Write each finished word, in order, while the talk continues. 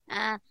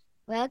Uh,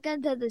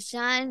 Welcome to the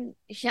Sean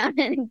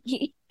and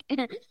Geek,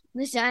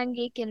 the Sean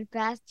Geek and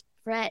Fast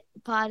Fret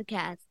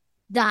podcast.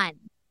 Done.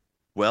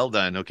 Well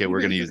done. Okay,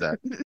 we're going to use that.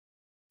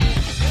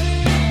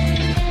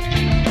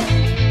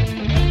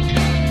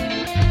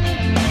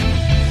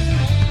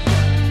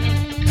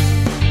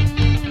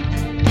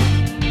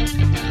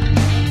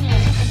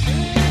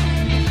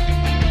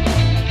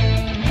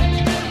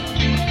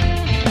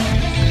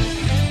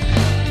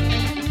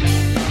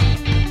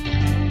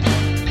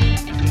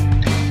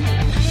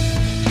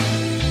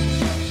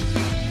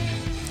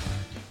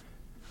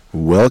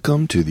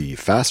 Welcome to the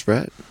Fast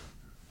Fret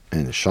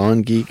and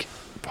Sean Geek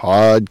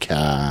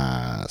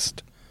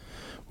podcast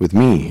with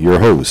me, your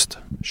host,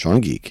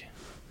 Sean Geek,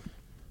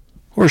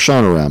 or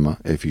Seanorama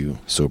if you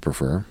so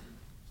prefer.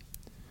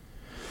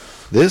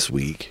 This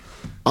week,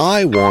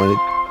 I wanted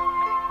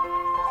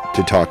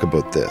to talk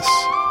about this.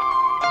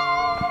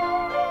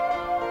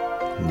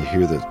 And you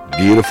hear the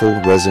beautiful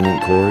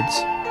resonant chords?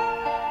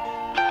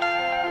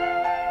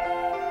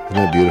 Isn't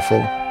that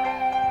beautiful?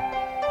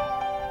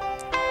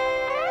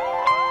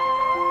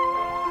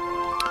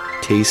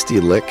 Tasty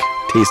lick,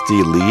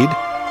 tasty lead.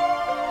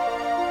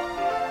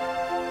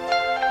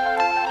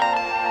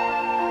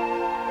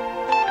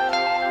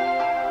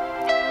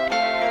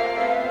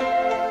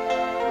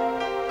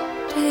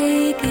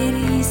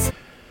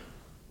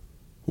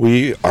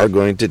 We are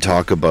going to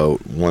talk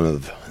about one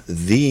of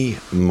the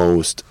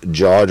most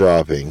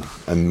jaw-dropping,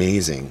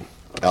 amazing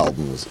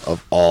albums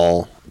of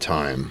all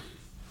time.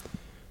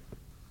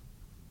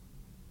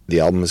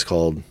 The album is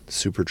called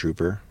Super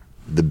Trooper.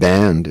 The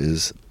band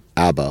is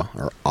ABBA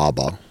or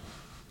ABBA,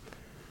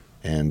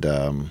 and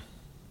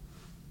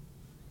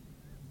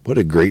what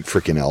a great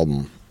freaking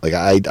album! Like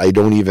I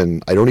don't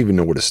even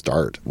know where to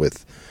start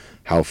with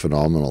how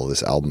phenomenal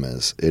this album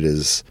is. It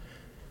is,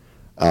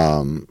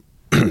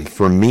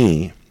 for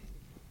me,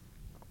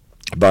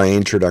 my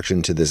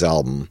introduction to this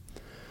album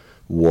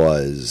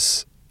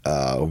was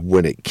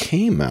when it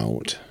came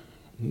out.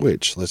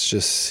 Which, let's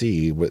just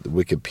see what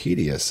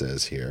Wikipedia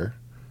says here.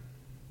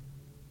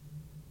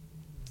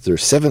 Their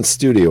seventh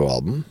studio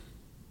album,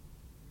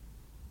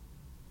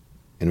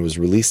 and it was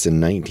released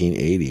in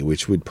 1980,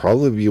 which would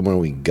probably be when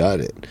we got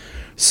it.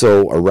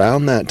 So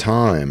around that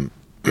time,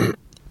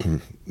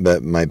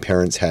 my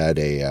parents had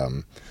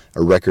a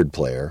record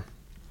player,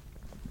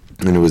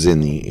 and it was in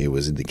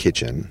the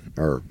kitchen,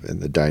 or in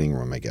the dining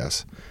room, I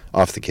guess,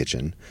 off the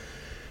kitchen,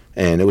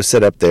 and it was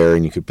set up there,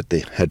 and you could put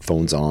the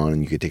headphones on,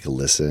 and you could take a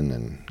listen,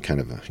 and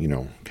kind of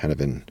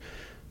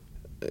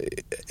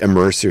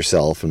immerse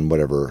yourself in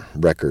whatever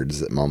records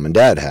that mom and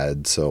dad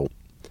had. So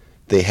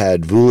they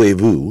had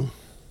Voulez-Vous,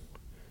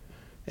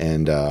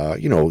 and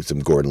some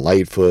Gordon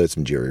Lightfoot,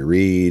 some Jerry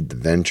Reed, the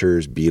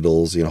Ventures,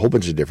 Beatles, a whole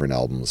bunch of different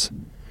albums.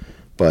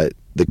 But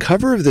the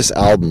cover of this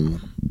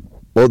album,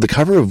 the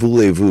cover of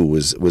Voulez-Vous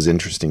was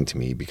interesting to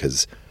me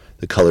because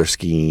the color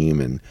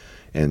scheme and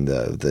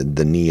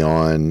the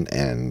neon,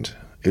 and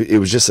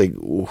it was just like,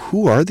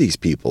 who are these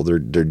people? They're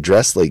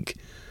dressed like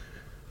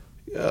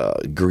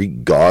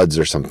Greek gods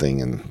or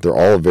something, and they're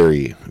all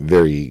very,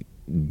 very,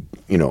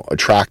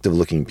 attractive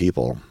looking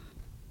people.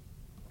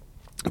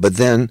 But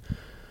then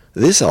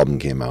this album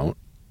came out,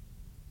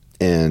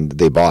 and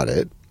they bought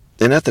it.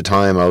 And at the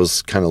time, I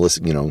was kind of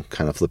listening,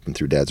 kind of flipping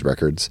through Dad's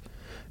records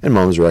and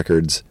Mom's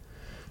records,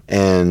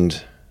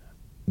 and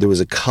there was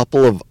a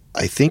couple of,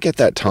 I think at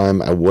that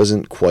time I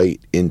wasn't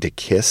quite into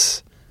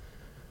Kiss.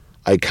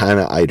 I'd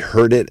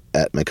heard it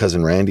at my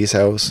cousin Randy's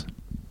house.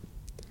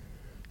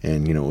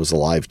 And, it was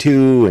Alive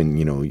 2, and,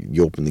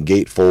 you open the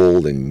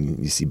gatefold,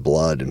 and you see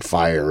blood and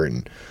fire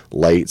and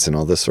lights and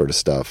all this sort of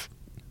stuff.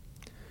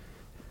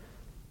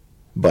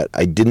 But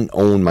I didn't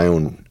own my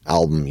own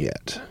album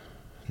yet.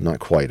 Not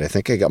quite. I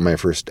think I got my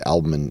first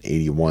album in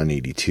 81,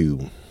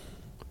 82.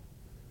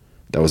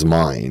 That was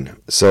mine.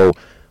 So,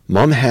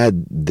 Mom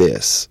had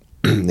this,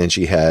 and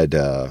she had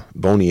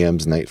Boney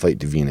M's Night Flight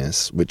to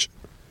Venus, which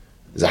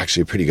is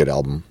actually a pretty good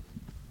album.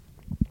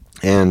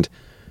 And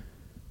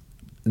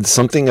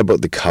something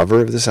about the cover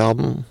of this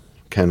album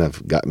kind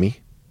of got me.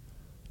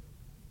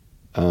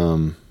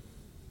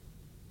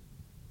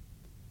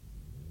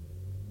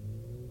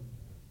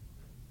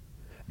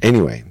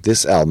 Anyway,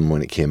 this album,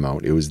 when it came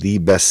out, it was the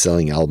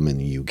best-selling album in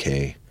the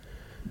UK.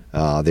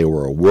 They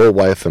were a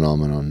worldwide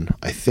phenomenon.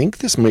 I think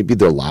this might be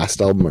their last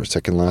album or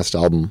second last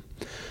album.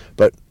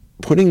 But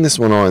putting this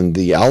one on,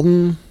 the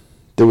album,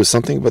 there was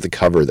something about the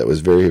cover that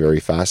was very, very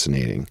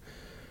fascinating.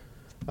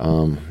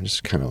 I'm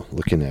just kind of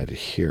looking at it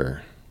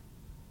here.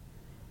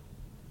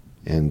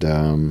 And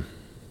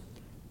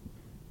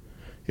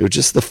it was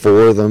just the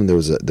four of them. There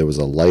was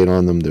a light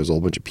on them. There was a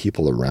whole bunch of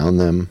people around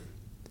them,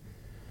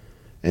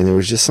 and there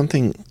was just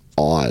something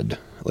odd.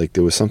 Like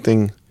there was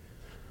something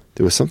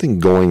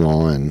going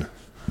on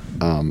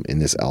in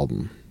this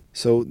album.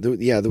 So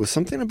there was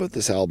something about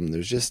this album.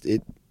 There's just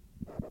it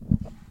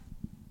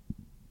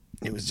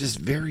was just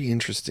very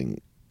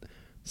interesting.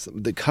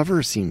 The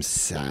cover seems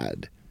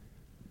sad.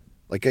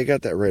 Like I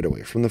got that right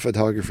away from the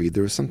photography.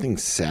 There was something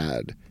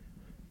sad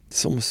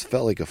This almost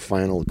felt like a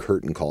final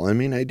curtain call. I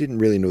mean, I didn't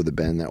really know the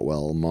band that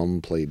well. Mom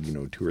played,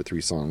 2 or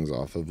 3 songs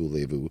off of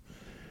Voulez-Vous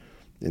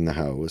in the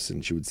house,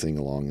 and she would sing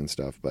along and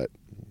stuff, but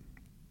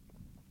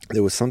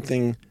there was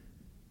something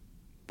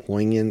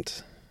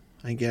poignant,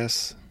 I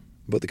guess,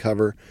 about the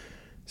cover.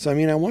 So, I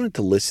mean, I wanted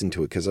to listen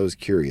to it because I was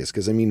curious.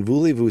 Because, I mean,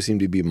 Voulez-Vous seemed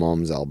to be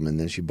Mom's album, and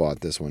then she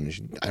bought this one.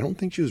 And I don't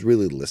think she was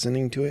really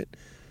listening to it.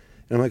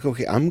 And I'm like,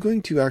 okay, I'm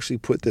going to actually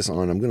put this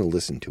on. I'm going to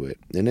listen to it.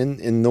 And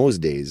in those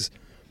days,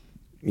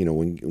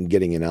 when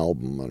getting an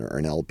album or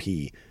an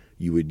LP,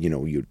 you would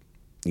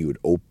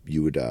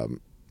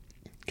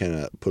kind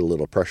of put a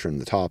little pressure on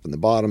the top and the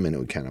bottom, and it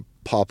would kind of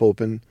pop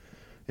open,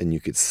 and you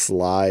could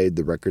slide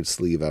the record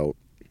sleeve out.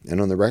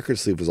 And on the record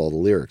sleeve was all the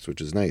lyrics,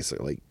 which is nice.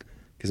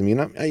 Because I mean,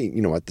 I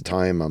at the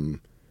time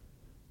I'm,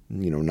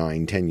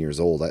 9, 10 years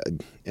old,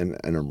 and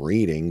I'm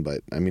reading,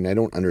 but I mean, I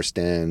don't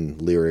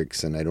understand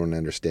lyrics, and I don't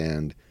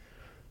understand,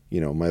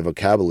 my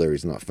vocabulary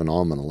is not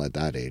phenomenal at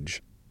that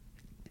age.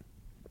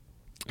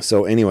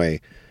 So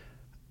anyway,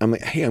 I'm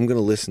like, hey, I'm going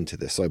to listen to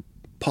this. So I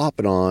pop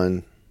it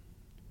on.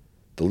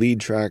 The lead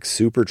track,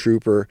 Super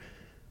Trooper.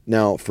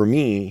 Now, for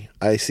me,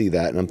 I see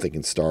that and I'm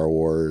thinking Star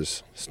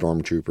Wars,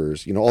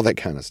 Stormtroopers, all that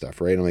kind of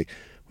stuff, right? I'm like,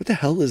 what the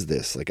hell is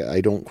this? Like,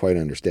 I don't quite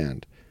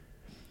understand.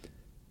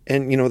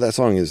 And, that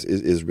song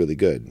is really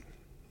good.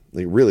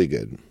 Like, really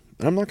good.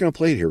 And I'm not going to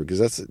play it here because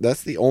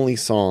that's the only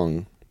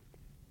song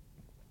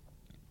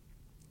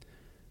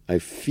I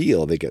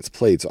feel that gets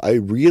played. So I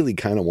really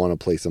kind of want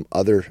to play some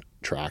other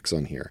tracks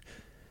on here.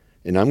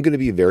 And I'm going to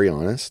be very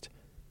honest.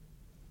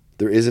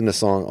 There isn't a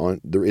song on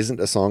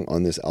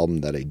this album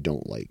that I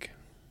don't like.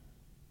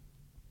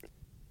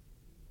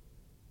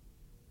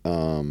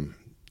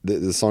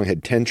 The song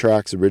had 10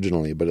 tracks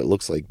originally, but it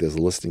looks like this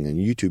listing on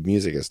YouTube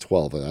Music has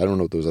 12. I don't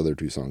know what those other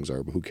 2 songs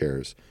are, but who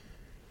cares?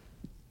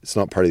 It's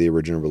not part of the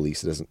original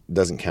release. It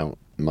doesn't count,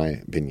 in my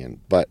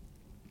opinion. But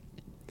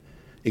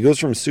it goes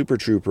from Super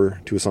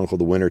Trooper to a song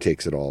called The Winner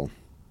Takes It All.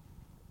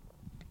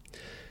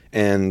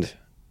 And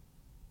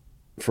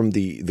from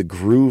the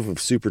groove of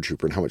Super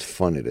Trooper and how much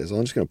fun it is,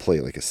 I'm just going to play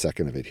like a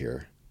second of it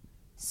here.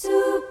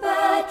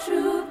 Super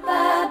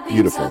Trooper,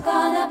 beautiful.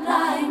 Gonna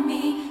blind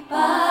me, but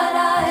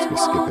I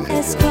Let's go won't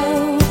skip ahead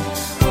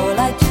go. All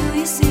I do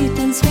is sit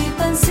and sleep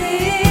and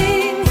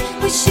sing,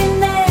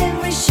 wishing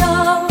every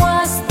show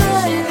was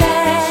the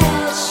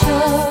last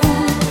show.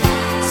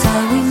 So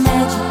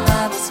imagine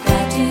I was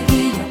glad to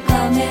hear you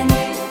coming.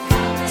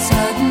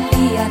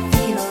 Suddenly I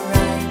feel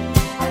alright,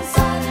 and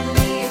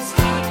suddenly it's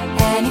coming,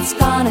 and it's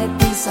gonna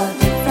be so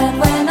different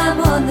when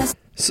I'm on the.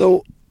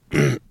 So,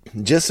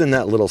 just in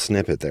that little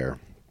snippet there,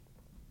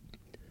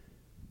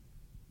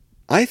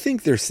 I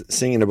think they're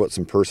singing about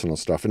some personal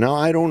stuff. And now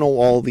I don't know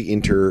all the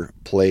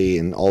interplay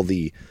and all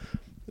the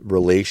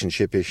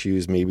relationship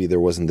issues. Maybe there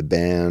wasn't the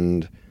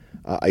band.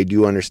 I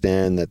do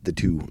understand that the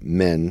 2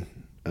 men,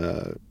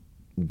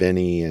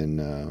 Benny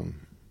and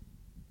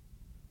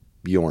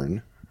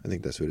Bjorn, I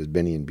think that's who it is,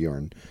 Benny and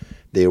Bjorn,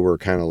 they were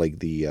kind of like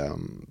the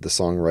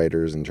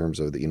songwriters in terms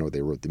of,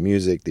 they wrote the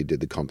music, they did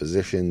the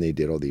composition, they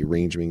did all the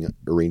arranging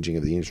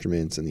of the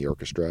instruments and the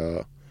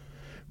orchestra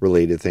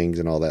related things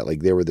and all that. Like,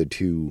 they were the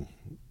 2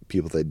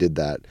 people that did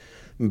that.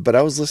 But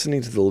I was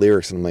listening to the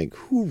lyrics and I'm like,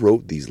 who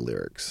wrote these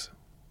lyrics?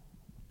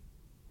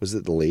 Was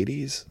it the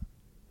ladies?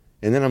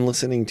 And then I'm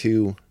listening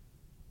to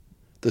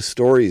the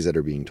stories that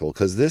are being told,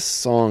 because this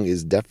song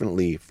is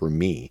definitely, for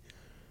me,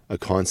 a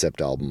concept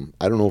album.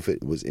 I don't know if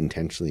it was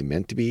intentionally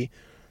meant to be,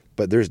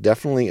 but there's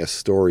definitely a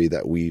story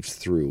that weaves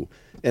through.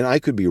 And I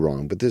could be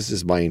wrong, but this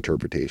is my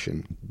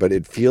interpretation. But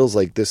it feels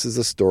like this is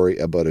a story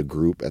about a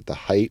group at the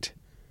height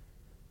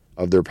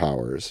of their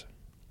powers.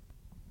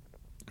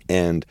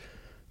 And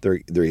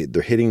they're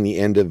hitting the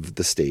end of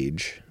the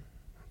stage,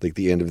 like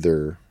the end of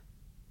their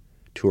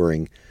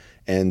touring,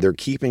 and they're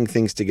keeping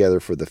things together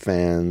for the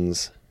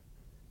fans,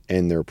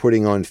 and they're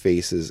putting on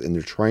faces, and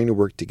they're trying to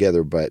work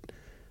together. But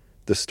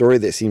the story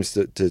that seems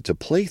to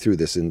play through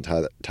this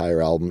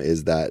entire album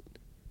is that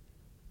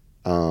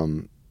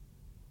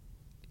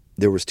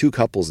there was 2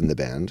 couples in the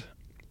band.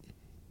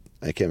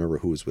 I can't remember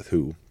who was with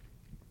who,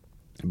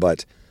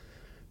 but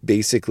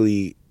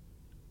basically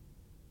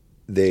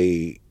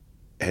they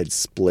had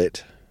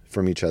split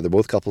from each other.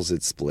 Both couples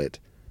had split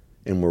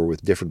and were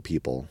with different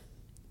people,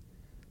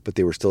 but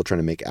they were still trying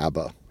to make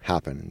ABBA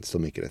happen and still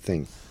make it a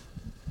thing.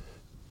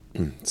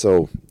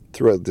 So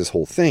throughout this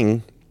whole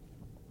thing,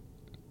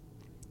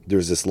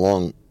 there's this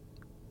long,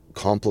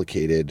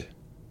 complicated,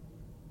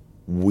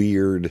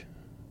 weird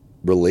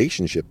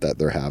relationship that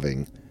they're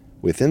having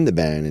within the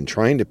band and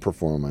trying to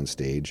perform on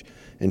stage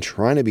and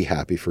trying to be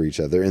happy for each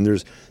other. And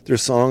there's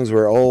songs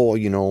where,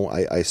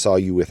 I saw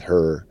you with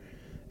her,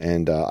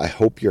 and I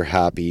hope you're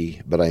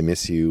happy, but I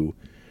miss you.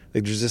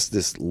 Like, there's just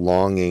this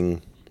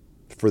longing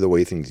for the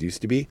way things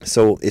used to be.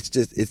 So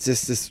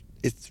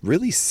it's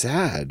really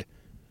sad.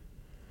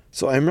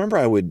 So I remember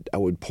I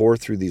would pour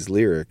through these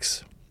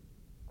lyrics,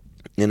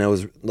 and I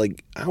was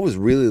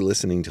really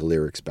listening to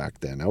lyrics back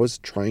then. I was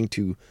trying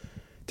to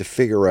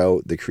figure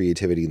out the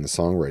creativity and the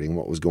songwriting,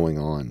 what was going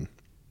on.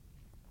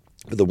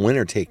 But The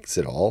Winner Takes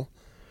It All,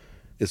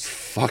 is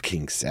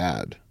fucking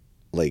sad.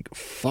 Like,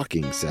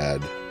 fucking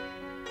sad.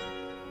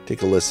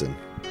 Take a listen.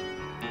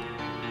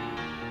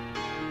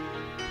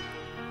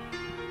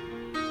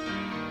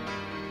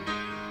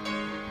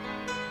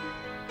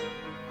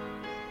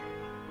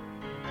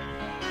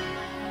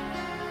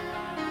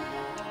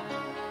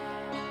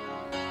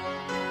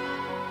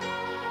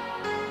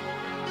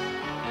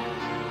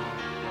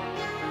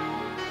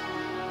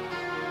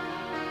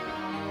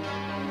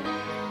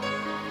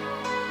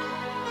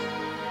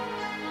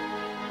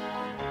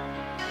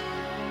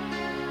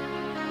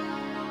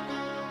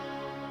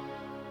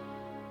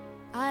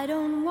 I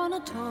don't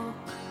wanna talk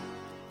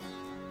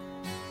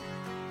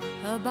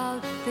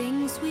about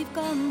things we've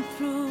gone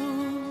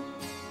through,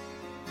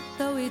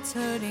 though it's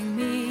hurting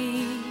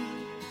me.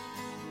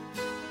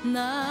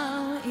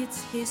 Now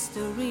it's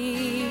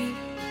history.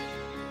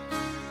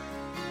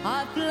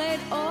 I played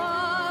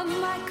all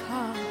my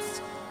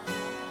cards,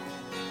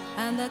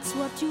 and that's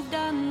what you've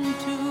done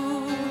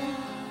too.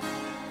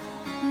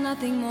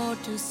 Nothing more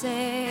to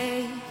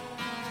say,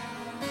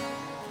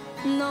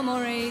 no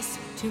more race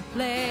to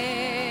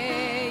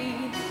play.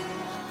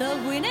 The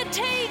winner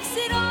takes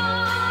it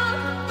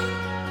all,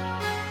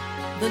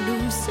 the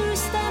loser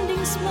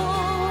standing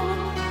small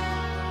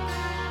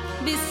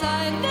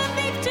beside the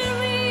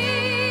victory.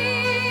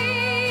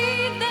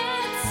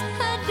 That's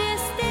her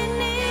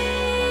destiny.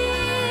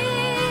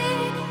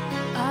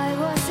 I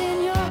was in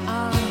your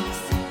arms,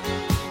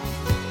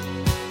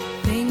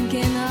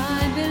 thinking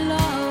I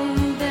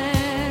belonged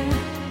there.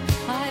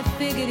 I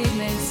figured it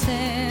made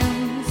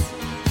sense,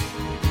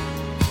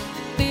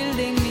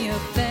 building me a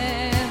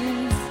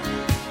fence,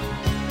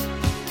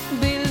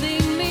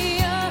 building me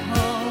a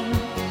home,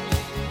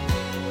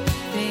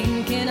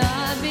 thinking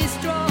I'd be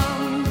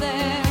strong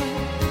there.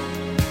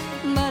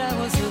 But I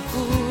was a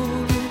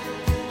fool,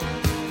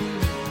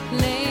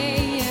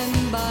 laying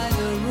by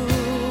the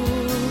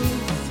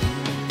rules.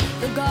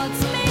 The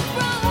gods make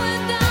wrong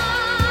with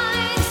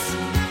dice,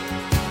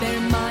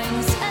 their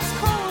minds as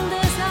cold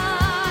as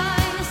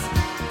ice,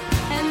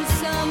 and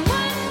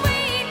someone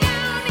way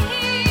down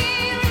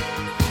here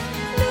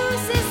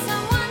loses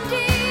someone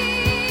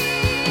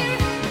dear.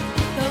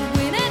 The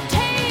winner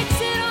takes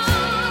it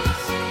all,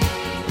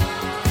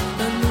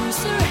 the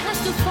loser has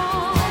to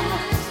fall.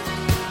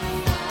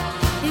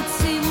 It's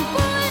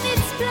simple and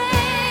it's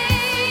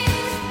plain.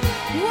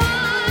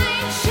 Why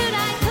should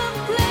I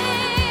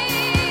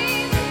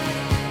complain?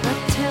 But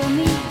tell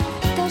me,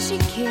 does she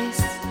kiss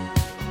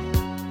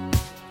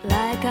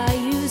like I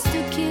used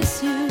to kiss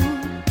you?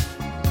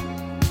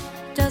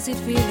 Does it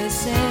feel the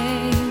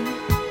same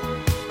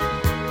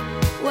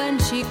when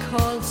she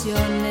calls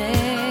your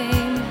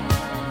name?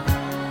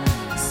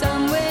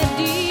 Somewhere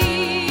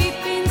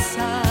deep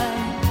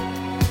inside,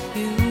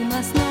 you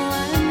must know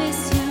I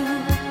miss you.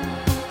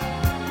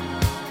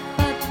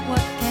 But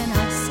what can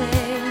I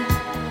say?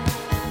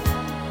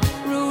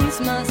 Rules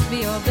must be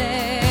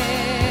obeyed.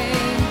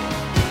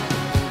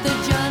 The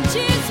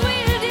judges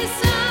will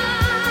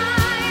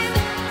decide,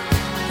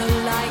 the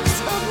likes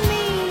of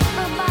me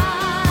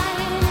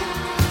abide.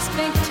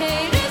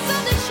 Spectators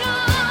of the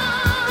show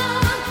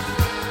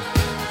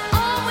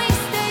always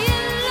stay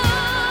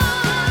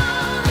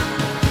alone.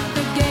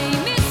 The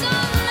game is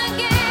on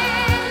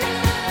again,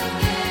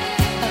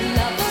 a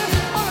lover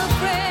or a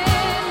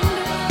friend,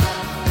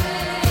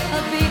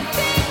 a big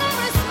thing or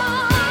a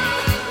small,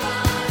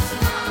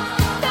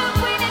 the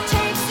winner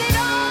takes it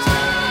all.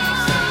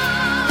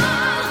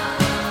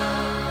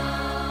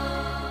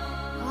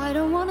 I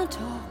don't wanna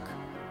talk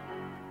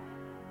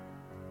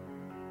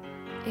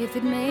if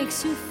it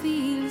makes you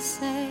feel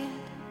sad,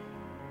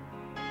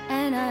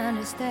 and I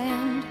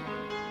understand.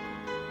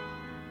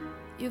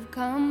 You've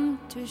come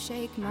to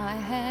shake my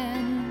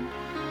hand.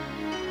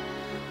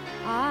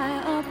 I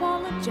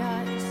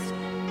apologize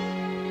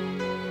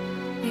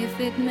if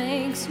it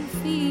makes you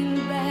feel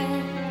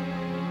bad,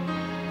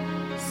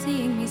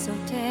 seeing me so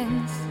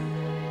tense,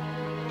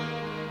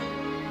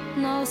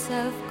 no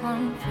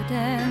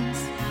self-confidence.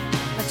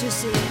 But you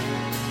see,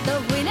 the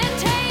winner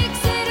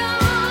takes it all.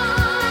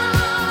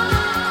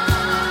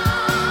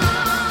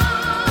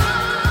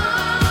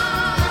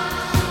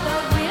 The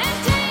winner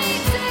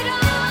takes it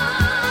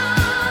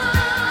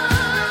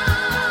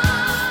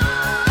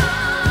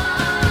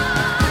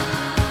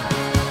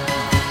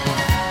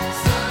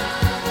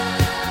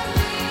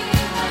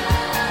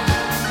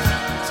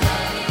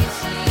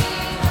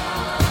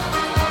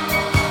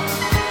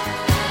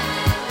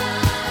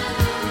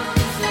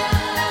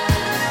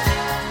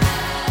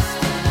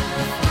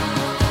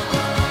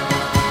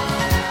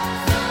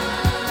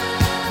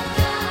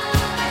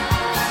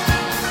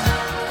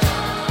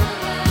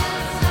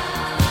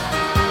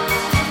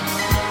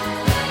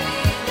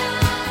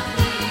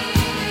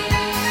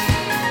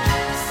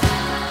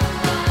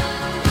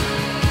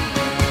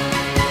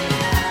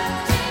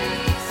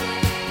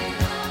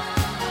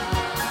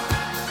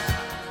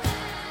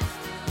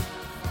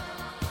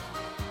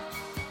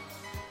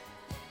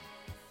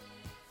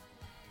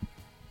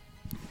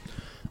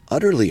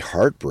Utterly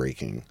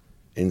heartbreaking.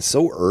 and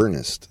so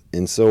earnest.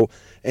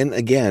 And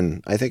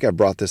again, I think I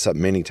brought this up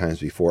many times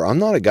before. I'm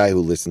not a guy who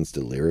listens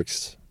to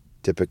lyrics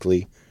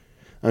typically.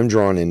 I'm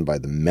drawn in by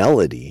the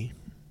melody,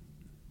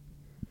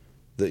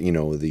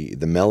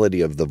 the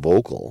melody of the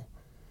vocal,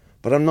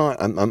 but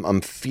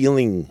I'm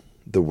feeling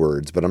the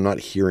words, but I'm not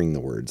hearing the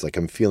words. Like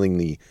I'm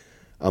feeling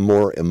a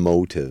more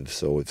emotive.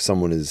 So if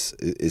someone is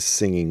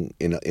singing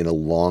in a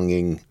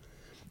longing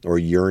or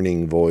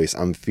yearning voice,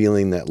 I'm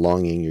feeling that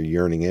longing or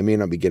yearning. I may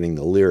not be getting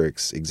the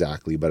lyrics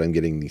exactly, but I'm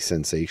getting the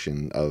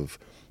sensation of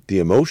the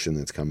emotion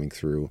that's coming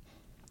through.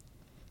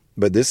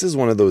 But this is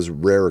one of those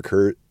rare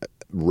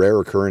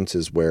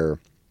occurrences where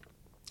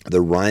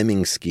the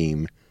rhyming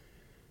scheme,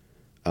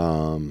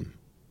 the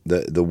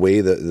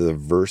way that the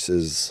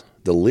verses,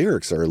 the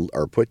lyrics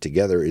are put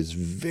together is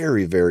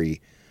very,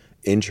 very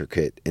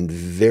intricate and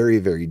very,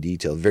 very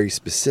detailed, very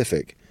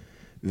specific,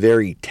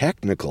 very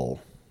technical,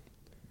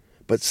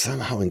 but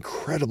somehow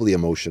incredibly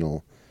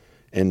emotional.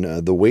 And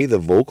the way the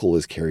vocal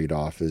is carried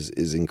off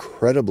is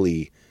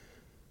incredibly,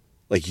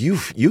 like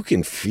you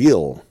can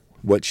feel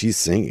what she's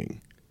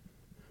singing.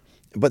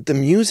 But the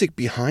music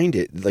behind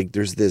it, like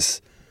there's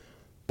this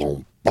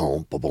boom,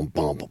 boom, boom, boom,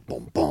 boom,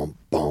 boom, boom,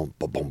 boom,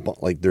 boom, boom,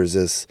 like there's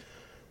this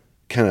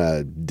kind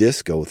of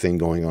disco thing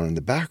going on in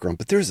the background,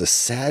 but there's a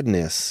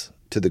sadness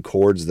to the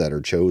chords that are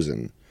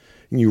chosen.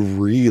 And you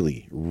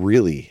really,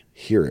 really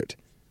hear it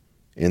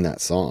in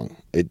that song.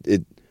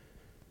 It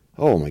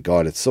oh my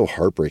God, it's so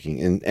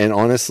heartbreaking. And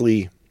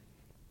honestly,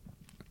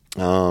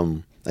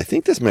 I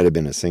think this might have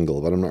been a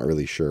single, but I'm not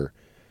really sure.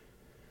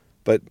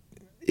 But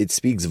it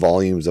speaks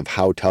volumes of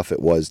how tough it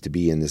was to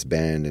be in this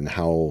band and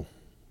how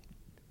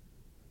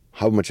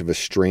much of a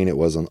strain it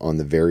was on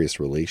the various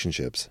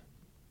relationships.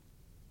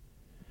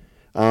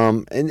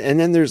 And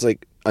then there's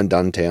like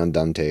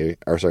Andante,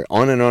 or sorry,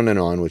 On and On and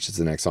On, which is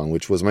the next song,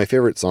 which was my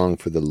favorite song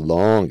for the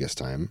longest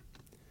time.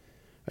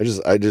 I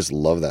just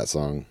love that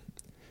song.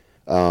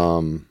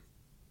 And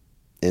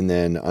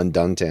then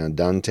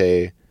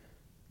Andante,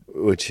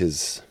 which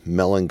is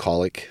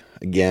melancholic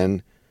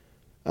again.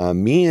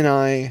 Me and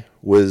I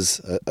was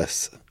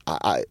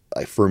I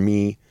for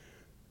me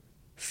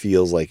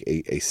feels like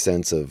a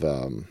sense of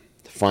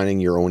finding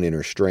your own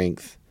inner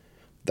strength,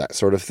 that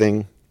sort of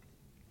thing.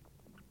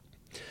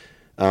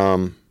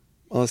 Well,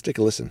 let's take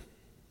a listen.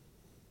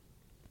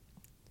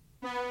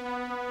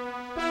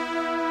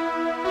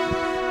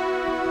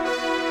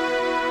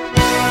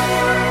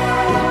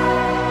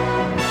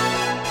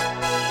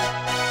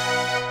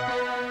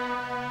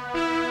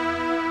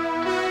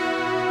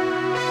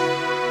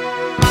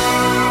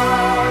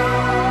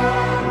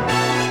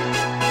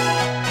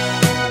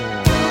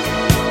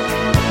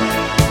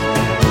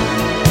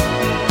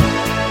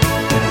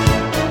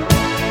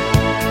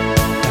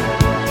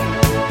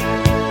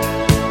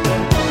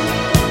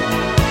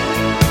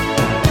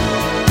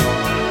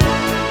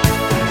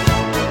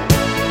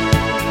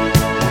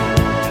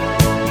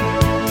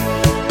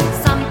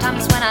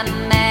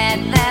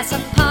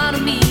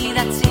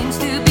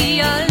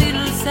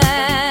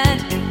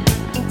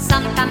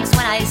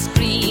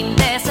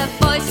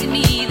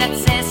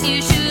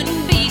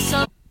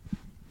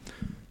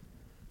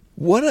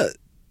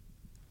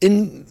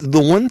 And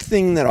the one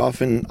thing that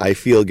often I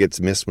feel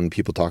gets missed when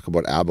people talk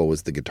about ABBA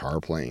was the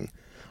guitar playing.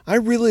 I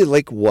really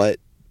like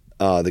what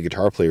the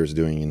guitar player is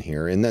doing in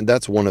here, and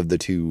that's one of the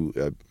two.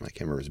 I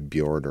can't remember if it's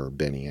Bjorn or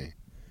Benny. I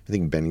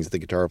think Benny's the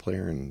guitar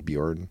player and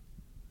Bjorn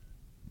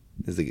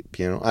is the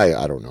piano.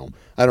 I don't know.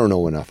 I don't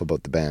know enough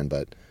about the band,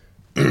 but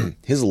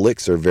his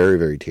licks are very,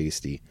 very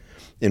tasty,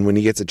 and when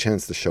he gets a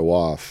chance to show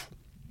off,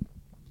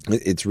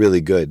 it's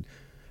really good.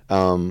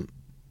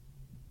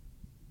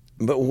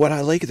 But what I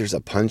like, there's a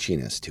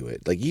punchiness to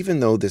it. Like, even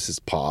though this is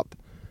pop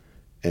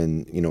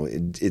and,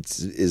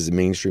 it's as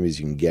mainstream as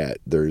you can get,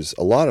 there's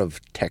a lot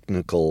of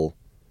technical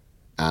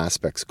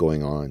aspects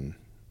going on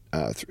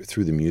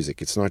through the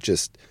music. It's not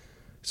just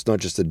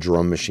a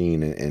drum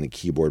machine and a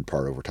keyboard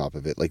part over top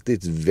of it. Like,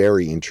 it's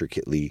very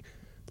intricately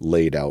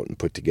laid out and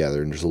put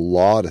together, and there's a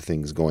lot of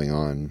things going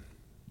on.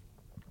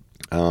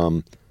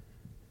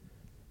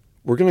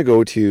 We're going to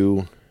go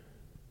to...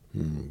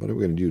 what are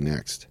we going to do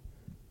next?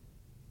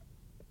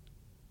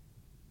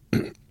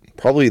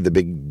 Probably the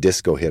big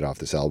disco hit off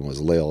this album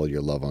was Lay All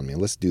Your Love on Me.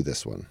 Let's do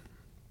this one.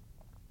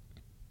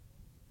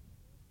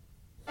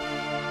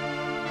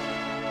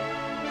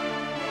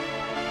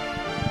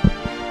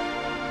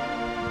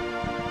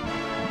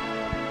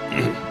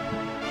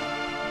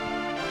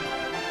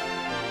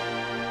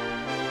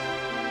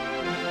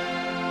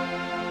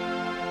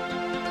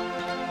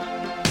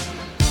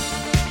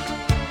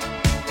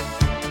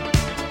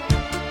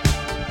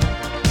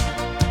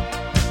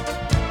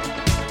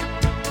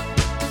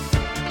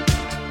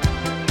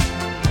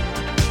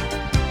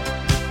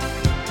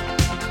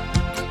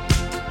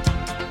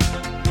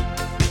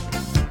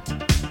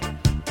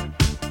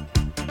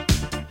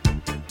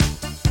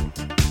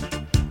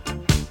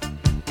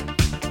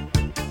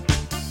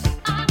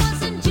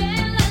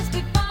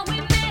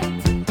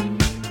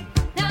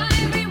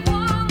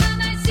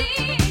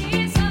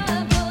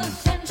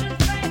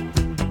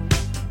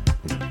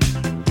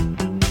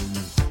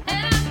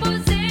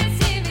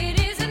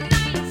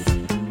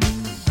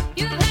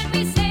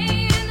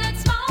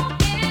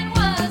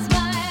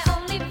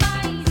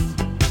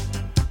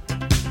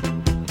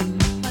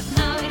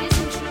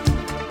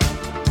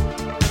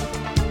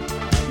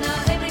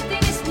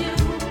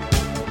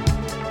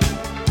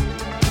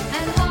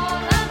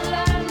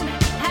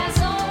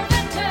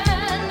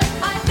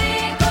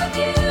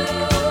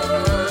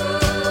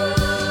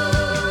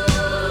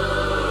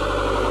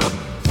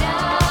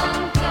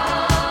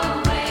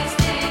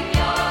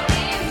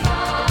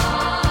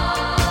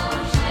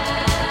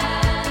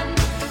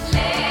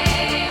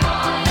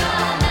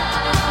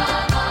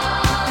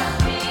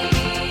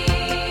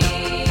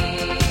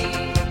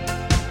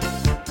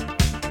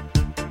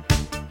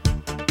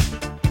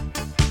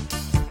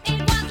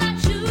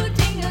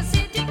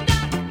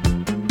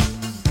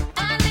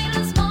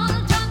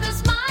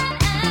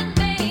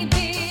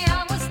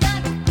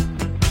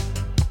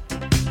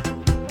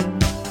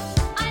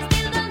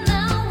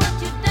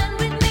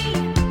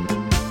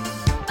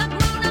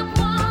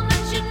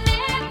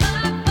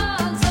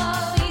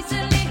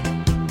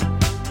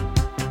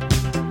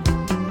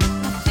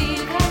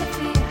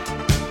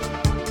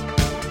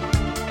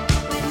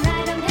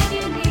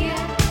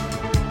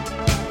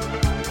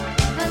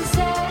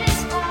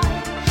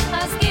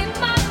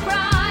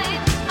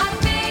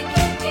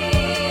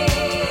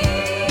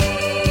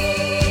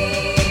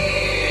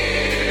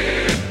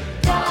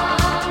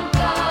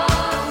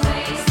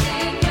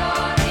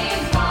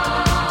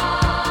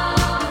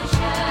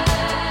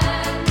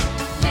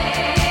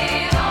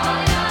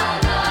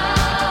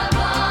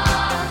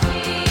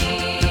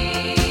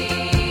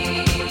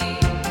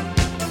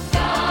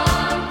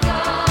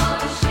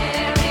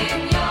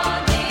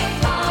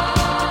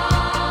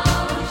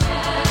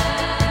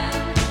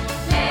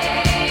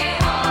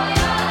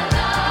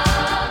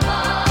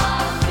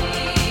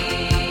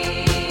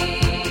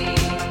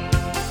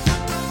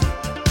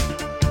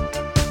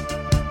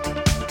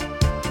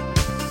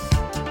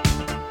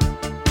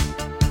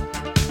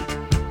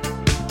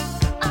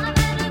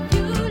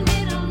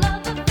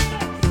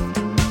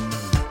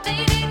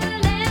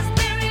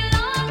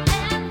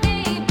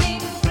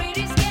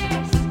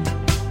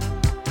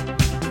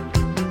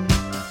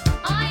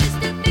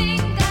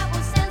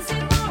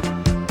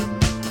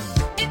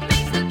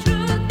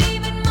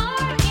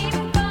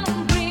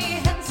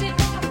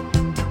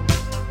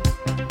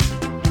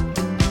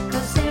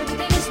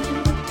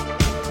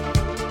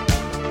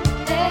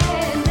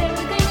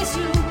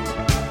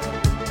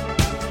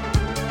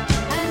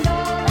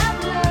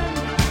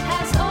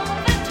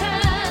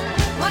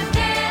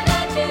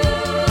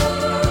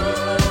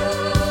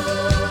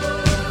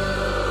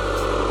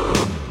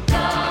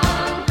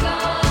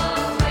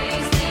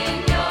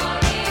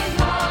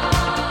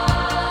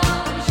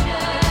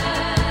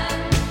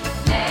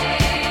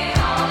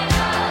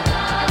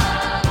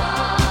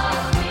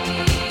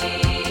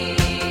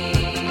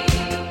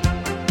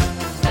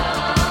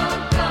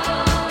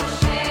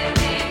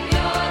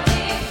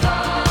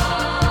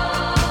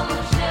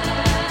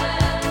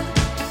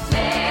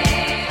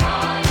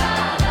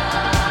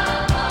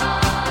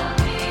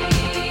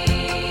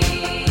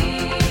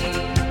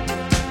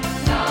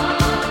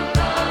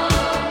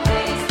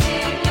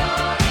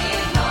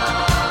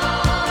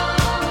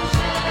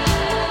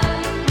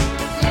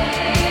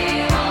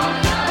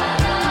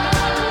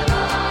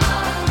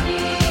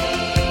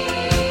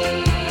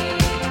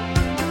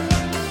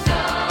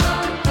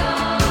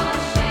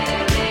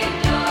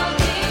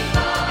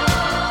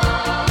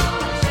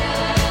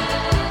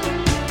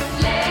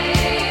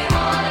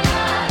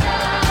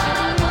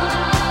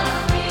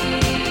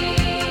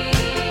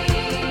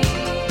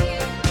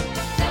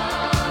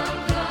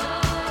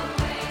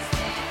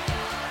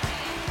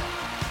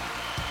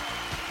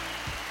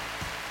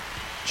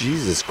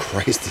 Jesus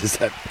Christ, is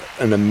that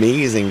an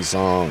amazing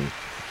song.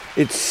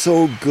 It's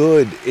so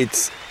good.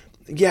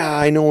 Yeah,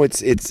 I know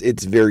it's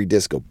very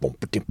disco.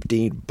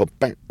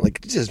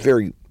 Like, it's just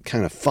very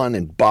kind of fun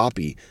and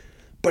boppy.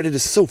 But it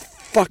is so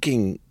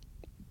fucking,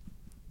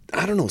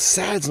 I don't know,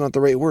 sad's not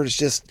the right word. It's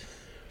just,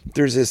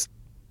 there's this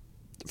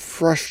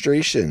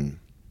frustration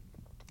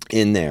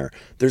in there.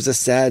 There's a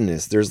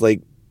sadness. There's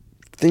like,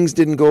 things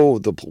didn't go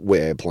the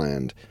way I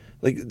planned.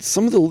 Like,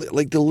 some of the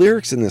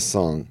lyrics in this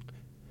song.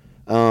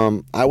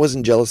 I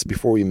wasn't jealous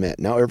before we met.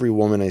 Now every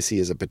woman I see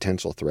is a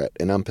potential threat,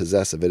 and I'm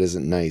possessive. It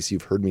isn't nice.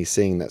 You've heard me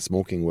saying that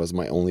smoking was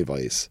my only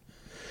vice.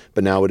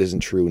 But now it isn't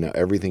true. Now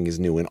everything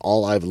is new, and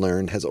all I've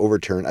learned has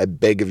overturned. I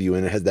beg of you,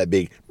 and it has that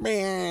big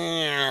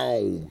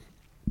meow.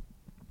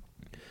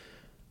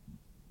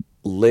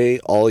 Lay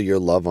all your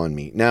love on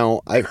me.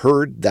 Now, I've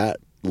heard that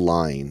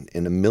line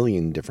in a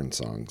million different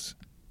songs,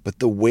 but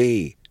the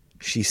way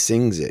she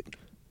sings it,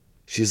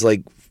 she's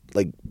like,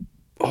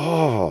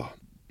 oh,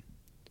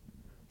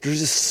 there's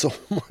just so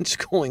much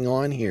going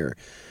on here.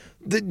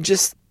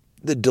 Just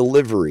the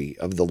delivery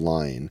of the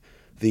line,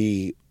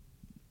 the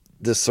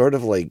sort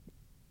of like,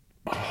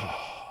 oh.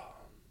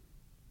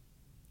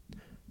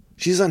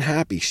 She's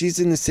unhappy. She's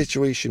in this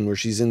situation where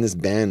she's in this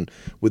band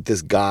with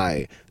this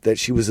guy that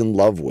she was in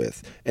love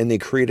with, and they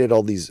created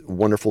all these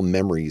wonderful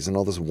memories and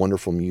all this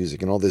wonderful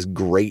music and all this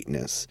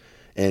greatness,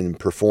 and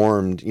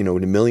performed, to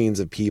millions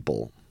of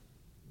people.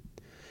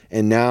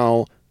 And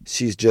now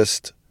she's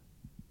just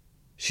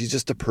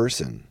a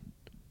person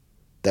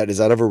that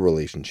is out of a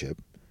relationship.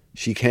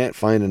 She can't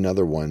find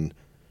another one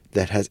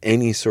that has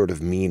any sort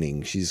of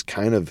meaning. She's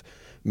kind of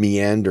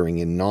meandering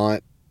and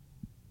not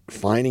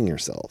finding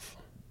herself.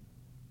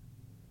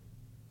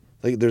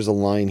 Like, there's a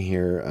line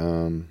here.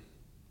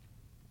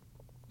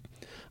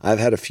 I've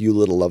had a few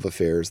little love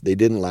affairs. They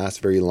didn't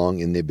last very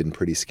long, and they've been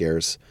pretty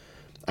scarce.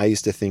 I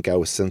used to think I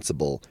was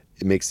sensible.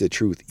 It makes the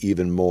truth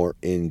even more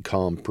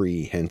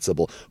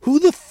incomprehensible. Who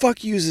the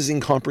fuck uses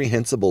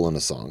incomprehensible in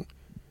a song?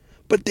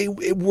 But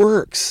it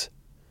works.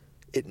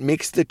 It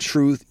makes the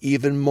truth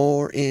even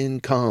more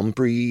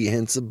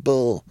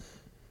incomprehensible.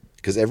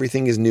 Because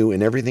everything is new,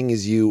 and everything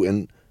is you,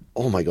 and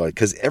oh my God,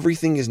 because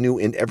everything is new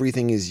and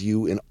everything is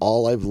you, and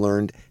all I've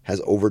learned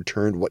has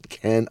overturned. What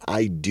can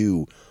I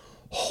do?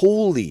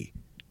 Holy.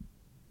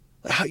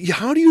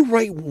 How do you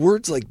write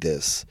words like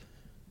this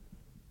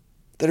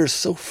that are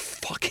so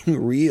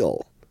fucking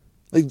real?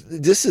 Like,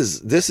 this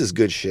is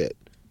good shit.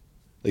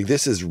 Like,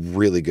 this is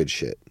really good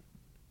shit.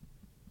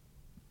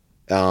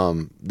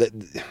 On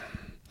and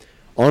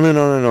On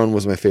and On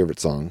was my favorite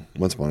song,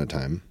 Once Upon a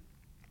Time,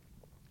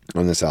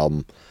 on this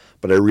album.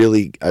 But I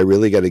really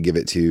got to give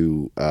it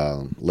to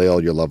Lay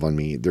All Your Love on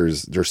Me.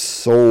 There's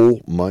so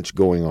much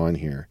going on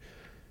here.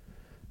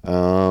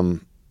 Boy,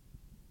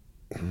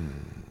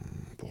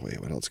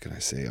 what else can I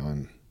say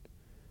on?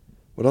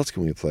 What else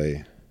can we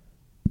play?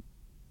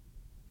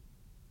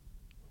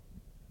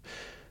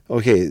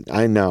 Okay,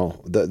 I know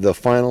the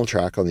final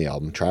track on the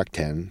album, track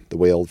 10, The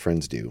Way Old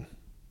Friends Do.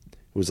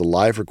 It was a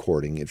live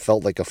recording. It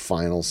felt like a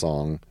final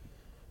song.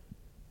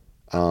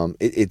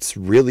 It's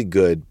really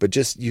good, but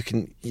just you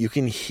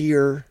can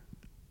hear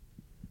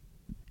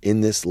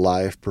in this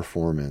live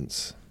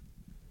performance,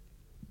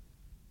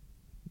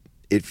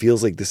 it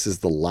feels like this is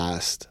the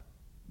last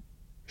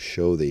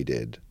show they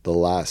did, the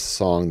last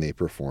song they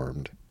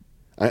performed.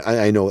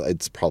 I know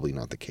it's probably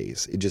not the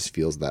case. It just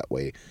feels that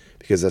way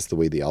because that's the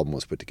way the album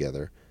was put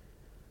together.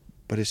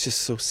 But it's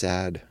just so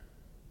sad.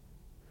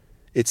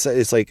 It's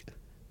like,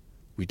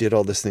 we did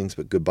all these things,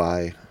 but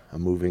goodbye.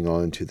 I'm moving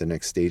on to the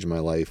next stage of my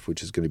life,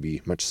 which is going to be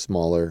much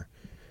smaller,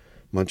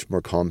 much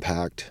more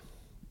compact,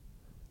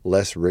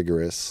 less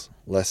rigorous,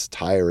 less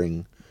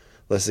tiring,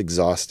 less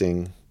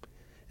exhausting,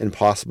 and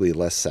possibly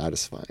less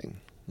satisfying.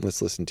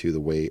 Let's listen to The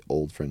Way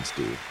Old Friends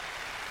Do.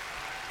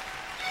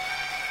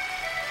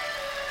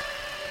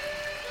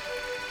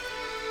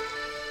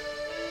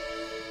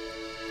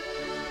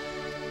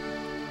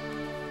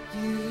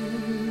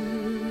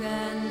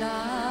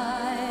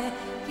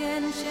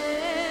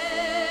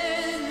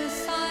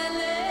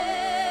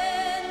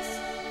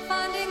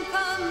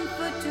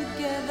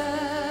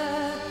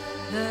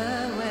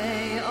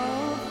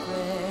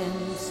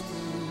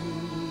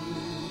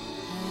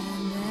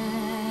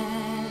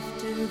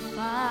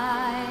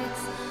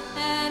 Fights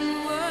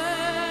and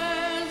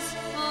words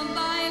of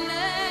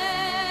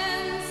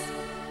violence,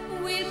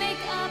 we'll make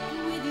up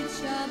with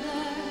each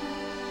other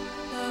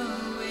the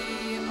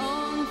way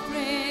old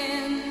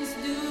friends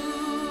do.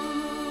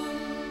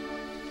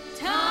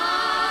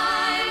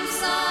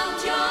 Times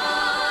of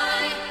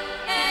joy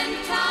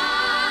and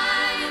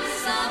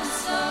times of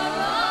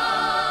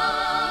sorrow,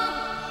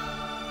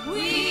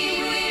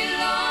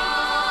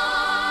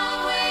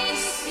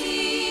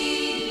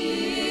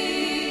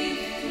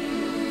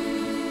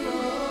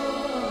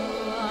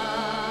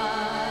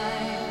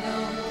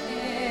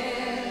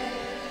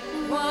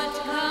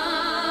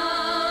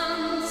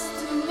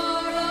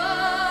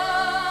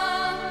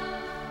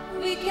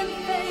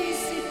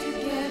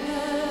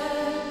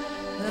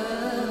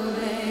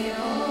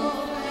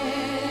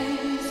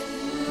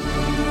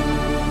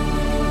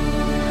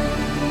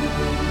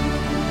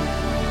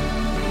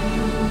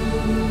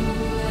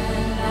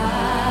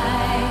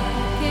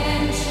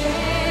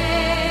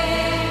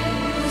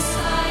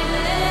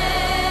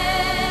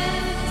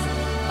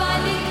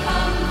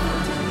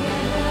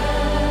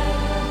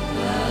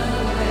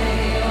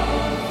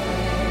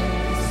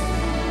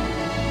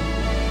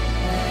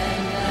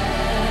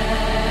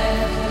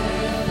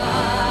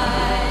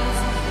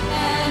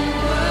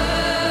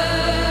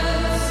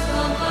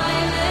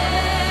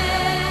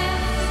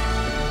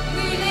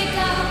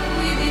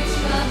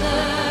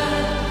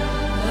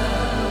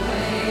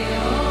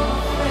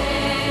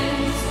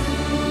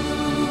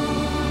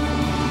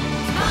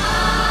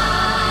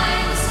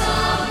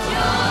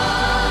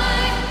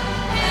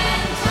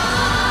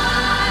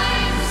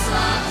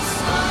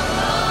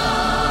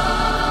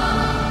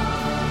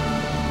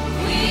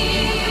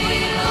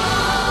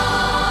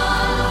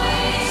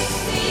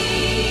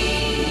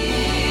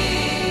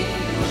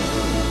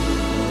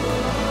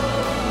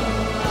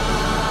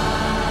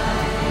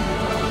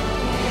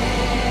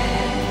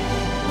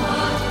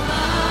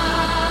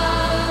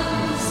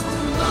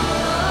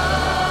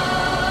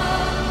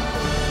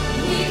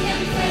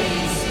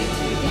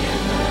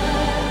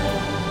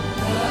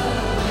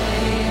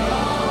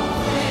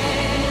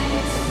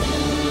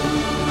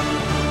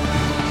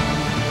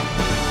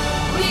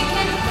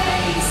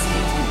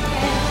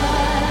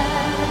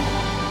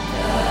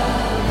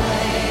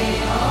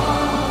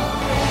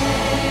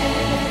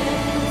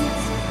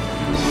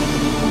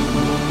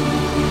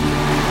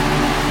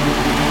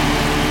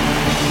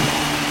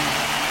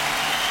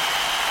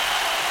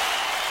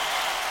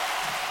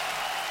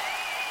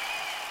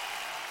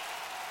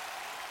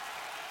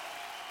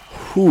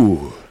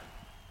 Whew.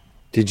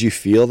 Did you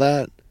feel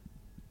that?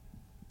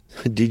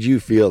 Did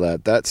you feel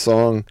that? That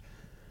song,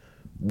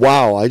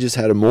 wow, I just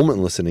had a moment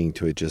listening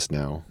to it just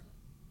now.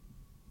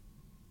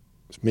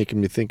 It's making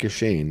me think of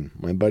Shane,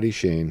 my buddy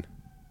Shane.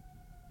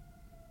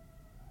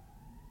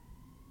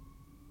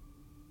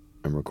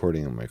 I'm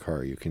recording in my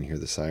car. You can hear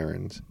the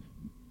sirens.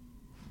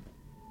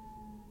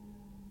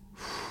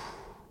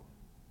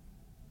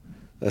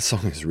 That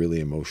song is really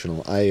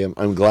emotional.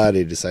 I'm glad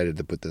I decided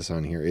to put this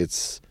on here.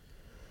 It's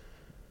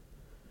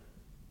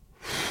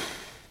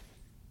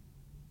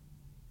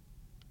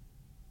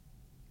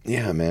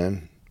yeah,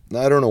 man.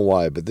 I don't know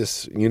why, but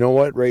this, you know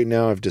what? Right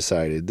now I've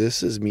decided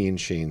this is me and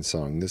Shane's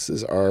song. This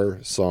is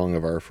our song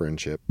of our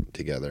friendship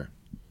together.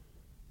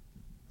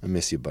 I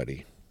miss you,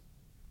 buddy.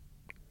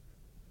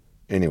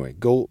 Anyway,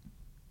 go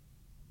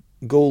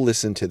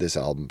listen to this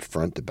album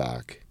front to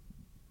back.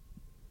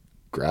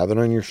 Grab it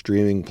on your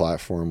streaming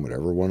platform,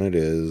 whatever one it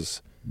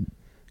is.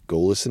 Go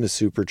listen to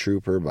Super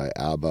Trooper by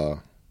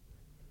ABBA.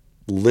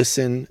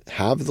 Listen,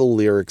 have the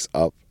lyrics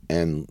up,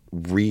 and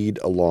read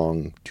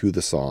along to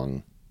the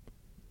song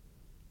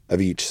of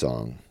each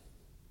song.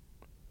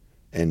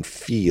 And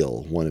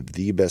feel one of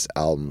the best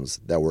albums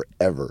that were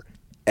ever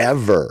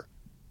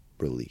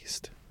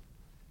released.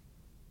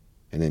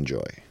 And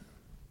enjoy.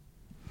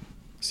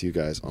 See you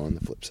guys on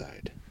the flip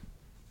side.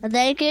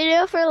 Thank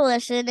you for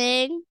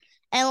listening,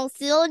 and we'll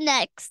see you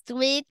next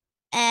week.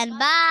 And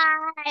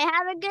bye.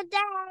 Have a good day.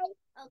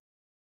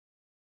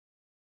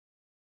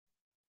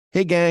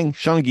 Hey gang,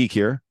 Sean Geek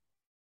here.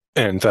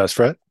 And Fast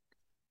Fret.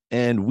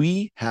 And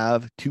we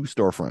have 2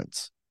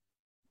 storefronts.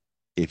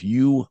 If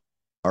you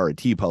are a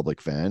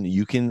TeePublic fan,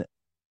 you can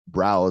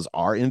browse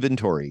our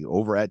inventory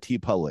over at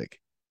TeePublic,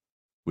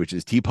 which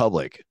is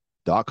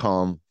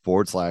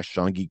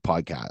teepublic.com/Sean Geek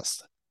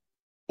Podcast.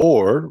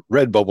 Or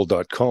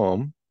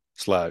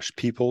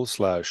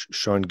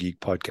redbubble.com/people/Sean Geek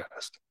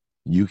Podcast.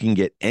 You can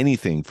get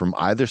anything from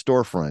either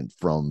storefront,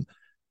 from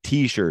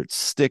t-shirts,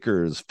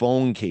 stickers,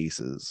 phone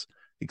cases,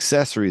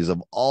 accessories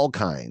of all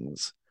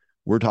kinds.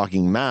 We're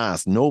talking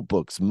masks,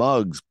 notebooks,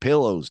 mugs,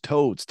 pillows,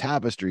 totes,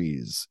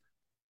 tapestries.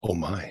 Oh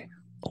my.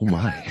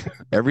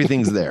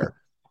 Everything's there.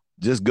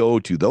 Just go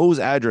to those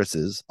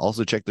addresses.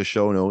 Also check the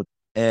show notes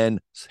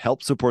and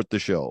help support the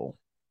show.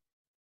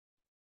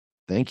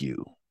 Thank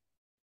you.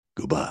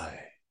 Goodbye.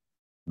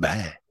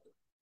 Bye.